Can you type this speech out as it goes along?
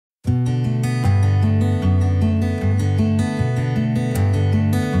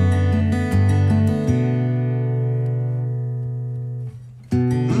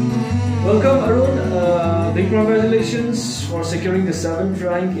for securing the 7th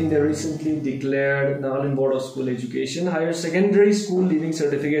rank in the recently declared Nagaland Board of School Education Higher Secondary School Leaving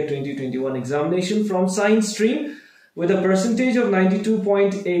Certificate 2021 examination from Science stream with a percentage of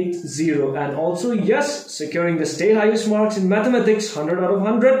 92.80, and also yes, securing the state highest marks in Mathematics 100 out of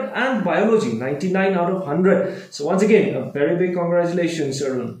 100 and Biology 99 out of 100. So once again, a very big congratulations,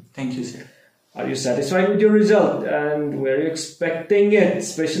 Arun. Thank you, sir. Are you satisfied with your result, and were you expecting it?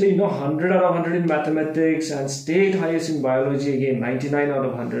 Especially 100 out of 100 in Mathematics and state highest in Biology, again 99 out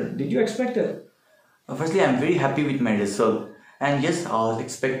of 100. Did you expect it? Firstly, I am very happy with my result. And yes, I was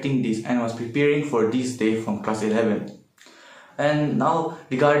expecting this and was preparing for this day from class 11. And now,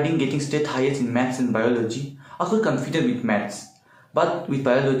 regarding getting state highest in maths and biology, I was confident with maths. But with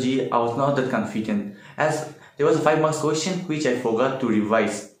biology, I was not that confident, as there was a 5 marks question which I forgot to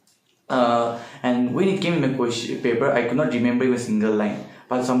revise. And when it came in my question paper, I could not remember even a single line.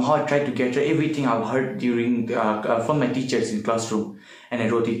 But somehow I tried to capture everything I've heard during from my teachers in classroom, and I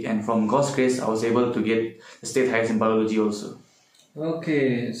wrote it. And from God's grace, I was able to get the state highest in biology also.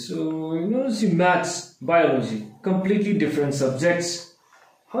 Okay, so see, maths, biology, completely different subjects.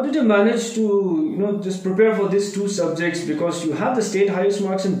 How did you manage to just prepare for these two subjects, because you have the state highest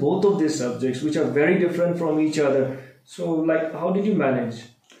marks in both of these subjects, which are very different from each other? So how did you manage?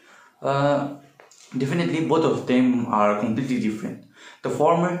 Definitely both of them are completely different. The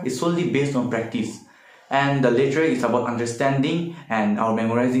former is solely based on practice, and the latter is about understanding and our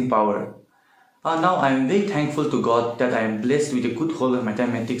memorizing power. Now I am very thankful to God that I am blessed with a good hold of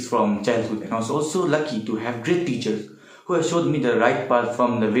mathematics from childhood, and I was also lucky to have great teachers who have showed me the right path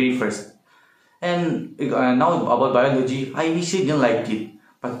from the very first. And now about biology, I initially didn't like it,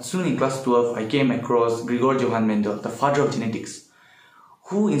 but soon in class 12 I came across Gregor Johann Mendel, the father of genetics,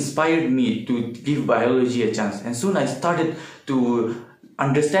 who inspired me to give biology a chance. And soon I started to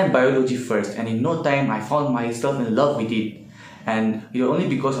understand biology first, and in no time I found myself in love with it. And it was only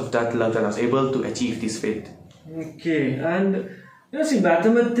because of that love that I was able to achieve this feat. Okay, and see,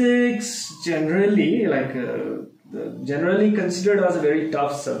 mathematics generally generally considered as a very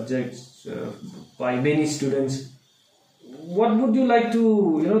tough subject by many students. What would you like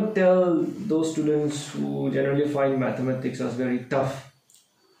to tell those students who generally find mathematics as very tough?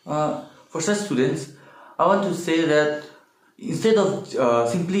 For such students, I want to say that instead of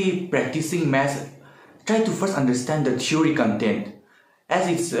simply practicing maths, try to first understand the theory content, as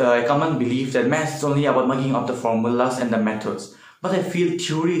it's a common belief that maths is only about mugging up the formulas and the methods. But I feel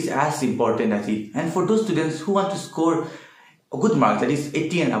theory is as important as it. And for those students who want to score a good mark, that is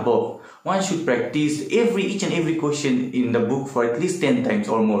 80 and above, one should practice each and every question in the book for at least 10 times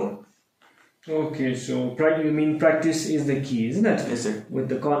or more. Okay, so you mean practice is the key, isn't it? Yes, sir. With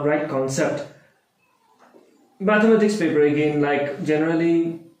the right concept. Mathematics paper again,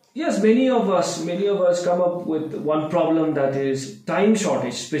 generally, yes, many of us come up with one problem, that is time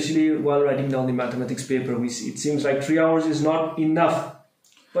shortage, especially while writing down the mathematics paper. It seems like 3 hours is not enough.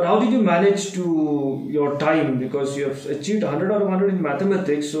 But how did you manage your time? Because you have achieved 100 out of 100 in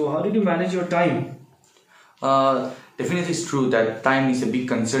mathematics, so how did you manage your time? Definitely it's true that time is a big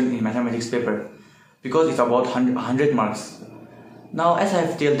concern in mathematics paper, because it's about 100 marks. Now, as I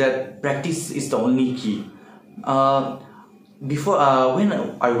have told that practice is the only key. When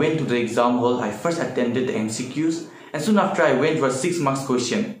I went to the exam hall, I first attended the MCQs, and soon after I went for a 6 marks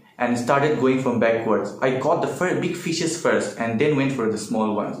question and started going from backwards. I got the big fishes first and then went for the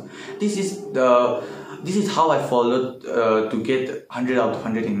small ones. This is how I followed to get 100 out of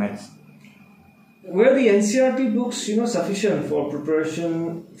 100 in maths. Were the NCERT books sufficient for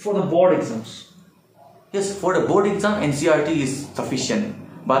preparation for the board exams? Yes, for the board exam, NCERT is sufficient.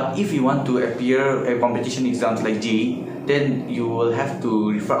 But if you want to appear at competition exams like JEE, then you will have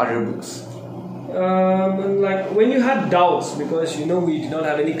to refer other books. When you had doubts, because we did not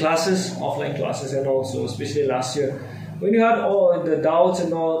have any classes, offline classes, and also especially last year, when you had all the doubts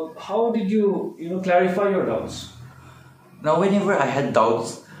and all, how did you clarify your doubts? Now, whenever I had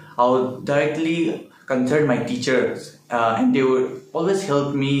doubts, I would directly consult my teachers, and they would always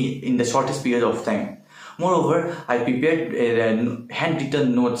help me in the shortest period of time. Moreover, I prepared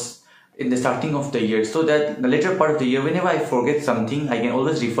handwritten notes in the starting of the year, so that the later part of the year, whenever I forget something, I can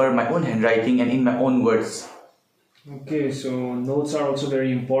always refer my own handwriting and in my own words. Okay, so notes are also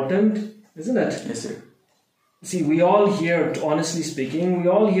very important, isn't it? Yes, sir. See, we all hear, honestly speaking, we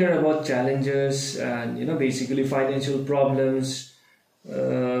all hear about challenges and basically financial problems.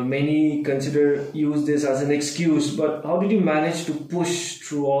 Many use this as an excuse, but how did you manage to push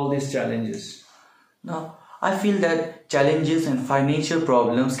through all these challenges? Now, I feel that challenges and financial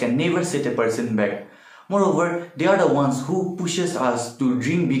problems can never set a person back. Moreover, they are the ones who pushes us to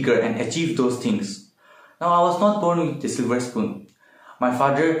dream bigger and achieve those things. Now, I was not born with a silver spoon. My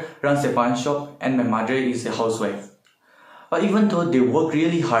father runs a pawn shop and my mother is a housewife. But even though they work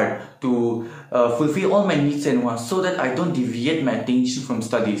really hard to fulfill all my needs and wants so that I don't deviate my attention from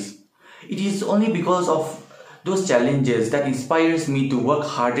studies, it is only because of those challenges that inspires me to work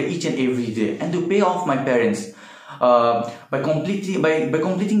harder each and every day and to pay off my parents by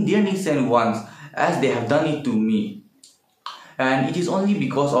completing their needs and wants as they have done it to me. And it is only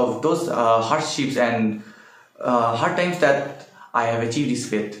because of those hardships and hard times that I have achieved this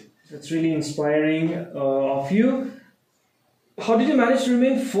feat. That's really inspiring of you. How did you manage to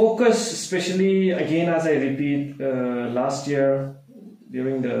remain focused, especially again, as I repeat, last year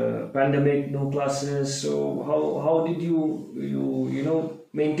during the pandemic, no classes? So how did you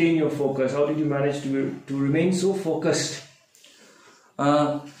maintain your focus? How did you manage to remain so focused?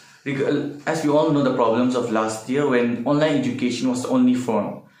 As we all know the problems of last year when online education was the only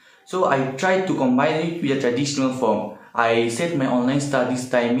form. So I tried to combine it with a traditional form. I set my online studies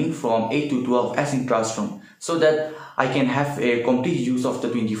timing from 8 to 12 as in classroom so that I can have a complete use of the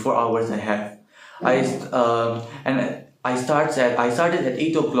 24 hours I have. I started at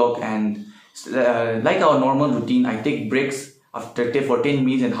 8 o'clock and like our normal routine, I take breaks for 10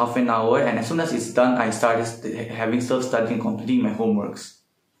 minutes and half an hour, and as soon as it's done, I started having self-study and completing my homeworks.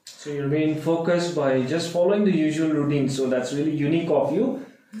 So you remain focused by just following the usual routine, so that's really unique of you.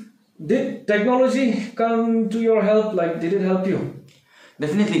 Did technology come to your help? Did it help you?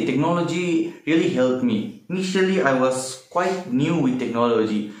 Definitely, technology really helped me. Initially, I was quite new with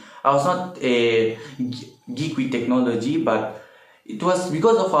technology. I was not a geek with technology, but it was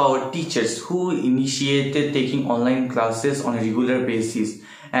because of our teachers who initiated taking online classes on a regular basis.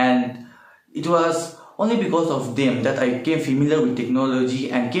 And it was only because of them that I became familiar with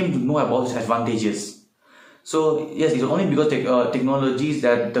technology and came to know about its advantages. So yes, it's only because of technologies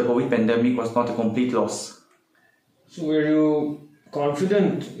that the COVID pandemic was not a complete loss. So were you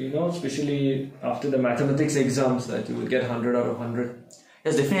confident, especially after the mathematics exams, that you will get 100 out of 100?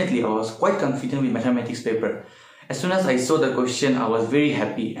 Yes, definitely. I was quite confident with mathematics paper. As soon as I saw the question, I was very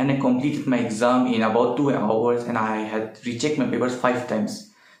happy and I completed my exam in about 2 hours and I had rechecked my papers 5 times.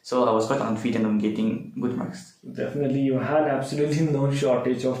 So I was quite confident on getting good marks. Definitely, you had absolutely no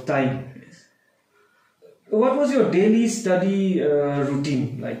shortage of time. What was your daily study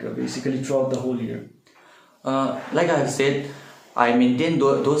routine, basically throughout the whole year? Like I have said, I maintained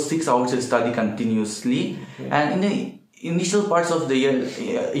those 6 hours of study continuously. Okay. And in the initial parts of the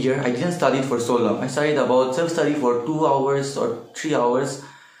year, I didn't study for so long. I studied about self-study for 2 hours or 3 hours.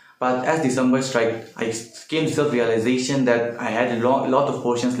 But as December struck, I came to self-realization that I had a lot of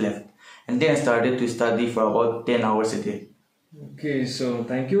portions left. And then I started to study for about 10 hours a day. Okay, so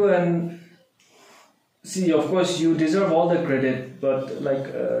thank you. And see, of course, you deserve all the credit. But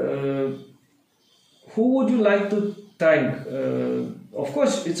who would you like to thank? Of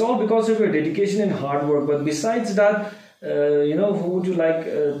course, it's all because of your dedication and hard work. But besides that, who would you like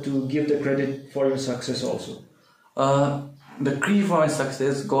to give the credit for your success also? The credit for my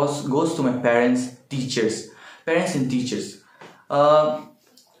success goes to my parents and teachers.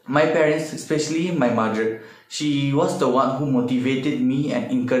 My parents, especially my mother, she was the one who motivated me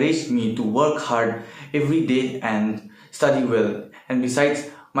and encouraged me to work hard every day and study well. And besides,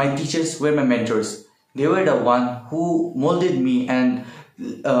 my teachers were my mentors. They were the one who molded me and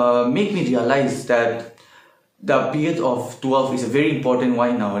made me realize that the period of 12 is a very important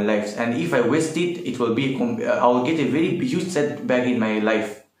one in our lives, and if I waste it, I will get a very huge setback in my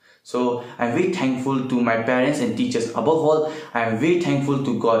life. So I'm very thankful to my parents and teachers. Above all, I am very thankful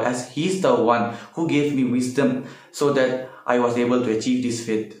to God, as He is the one who gave me wisdom so that I was able to achieve this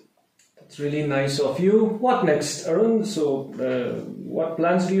feat. That's really nice of you. What next, Arun? So what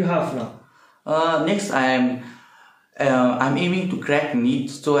plans do you have now? Next, I'm aiming to crack NEET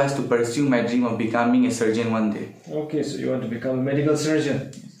so as to pursue my dream of becoming a surgeon one day. Okay, so you want to become a medical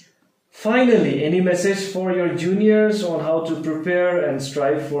surgeon. Finally, any message for your juniors on how to prepare and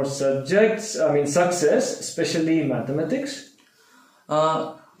strive for success, especially mathematics?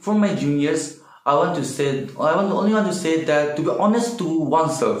 For my juniors, I only want to say that to be honest to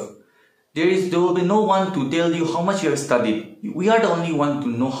oneself, there will be no one to tell you how much you have studied. We are the only one to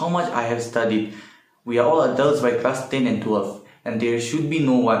know how much I have studied. We are all adults by class 10 and 12, and there should be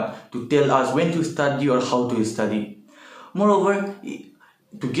no one to tell us when to study or how to study. Moreover,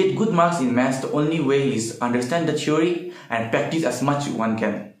 to get good marks in maths, the only way is understand the theory and practice as much as one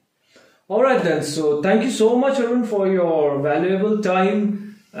can. Alright then, so thank you so much, Arun, for your valuable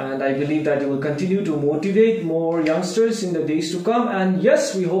time, and I believe that you will continue to motivate more youngsters in the days to come, and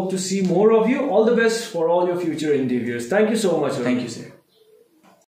yes, we hope to see more of you. All the best for all your future endeavors. Thank you so much, Arun. Thank you, sir.